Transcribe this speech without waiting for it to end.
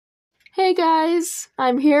Hey guys,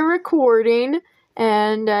 I'm here recording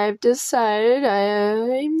and I've decided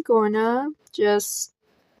I'm gonna just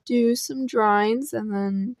do some drawings and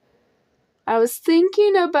then I was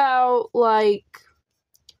thinking about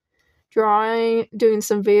doing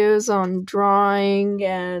some videos on drawing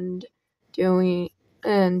and doing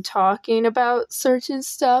and talking about certain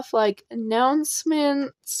stuff like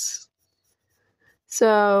announcements.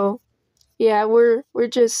 So, yeah, we're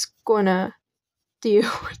just gonna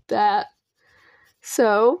deal with that.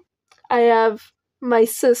 So, I have my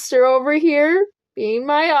sister over here being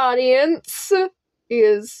my audience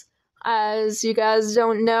because, as you guys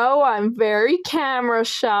don't know, I'm very camera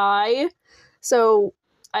shy. So,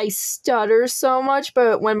 I stutter so much,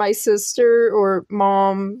 but when my sister or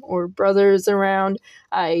mom or brother is around,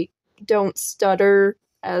 I don't stutter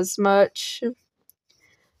as much.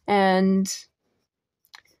 And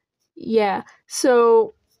yeah,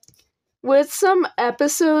 so with some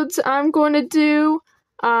episodes I'm going to do,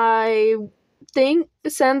 I think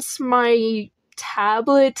since my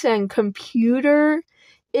tablet and computer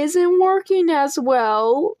isn't working as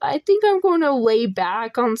well, I think I'm going to lay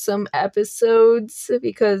back on some episodes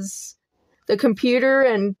because the computer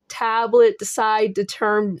and tablet decide to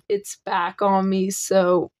turn its back on me.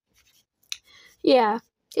 So, yeah,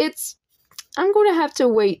 it's I'm going to have to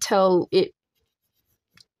wait till it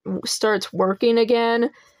starts working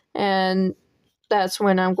again, and that's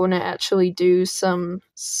when I'm going to actually do some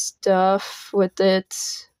stuff with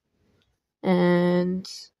it, and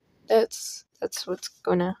that's what's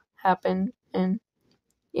going to happen. And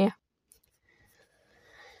yeah,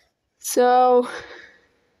 so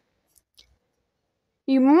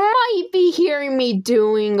you might be hearing me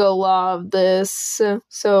doing a lot of this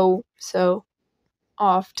so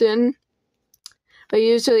often, but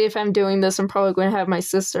usually if I'm doing this I'm probably going to have my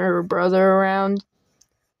sister or brother around.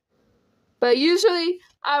 But usually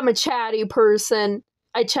I'm a chatty person.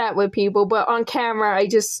 I chat with people, but on camera I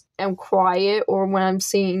just am quiet, or when I'm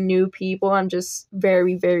seeing new people I'm just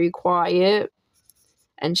very, very quiet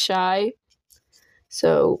and shy.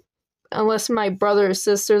 So unless my brother or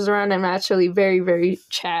sister's around, I'm actually very, very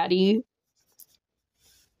chatty.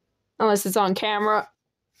 Unless it's on camera.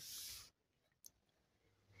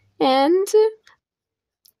 And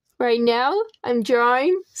right now I'm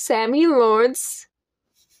drawing Sammy Lawrence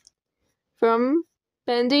from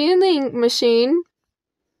Bendy and the Ink Machine.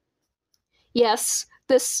 Yes,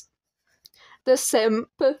 the simp.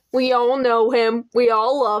 We all know him. We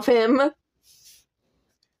all love him.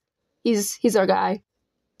 He's our guy.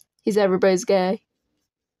 He's everybody's guy.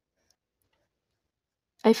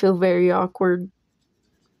 I feel very awkward.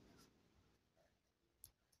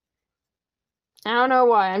 I don't know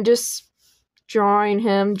why. I'm just drawing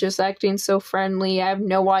him, just acting so friendly. I have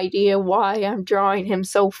no idea why I'm drawing him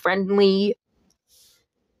so friendly.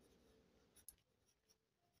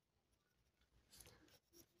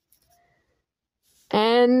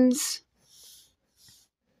 And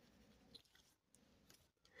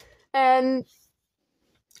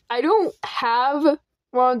I don't have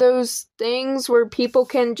one of those things where people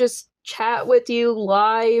can just chat with you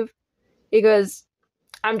live because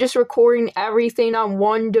I'm just recording everything on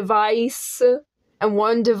one device and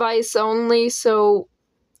one device only, so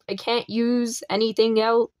I can't use anything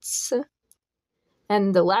else.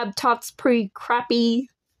 And the laptop's pretty crappy.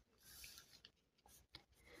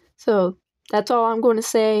 So that's all I'm going to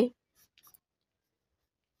say.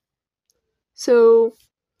 So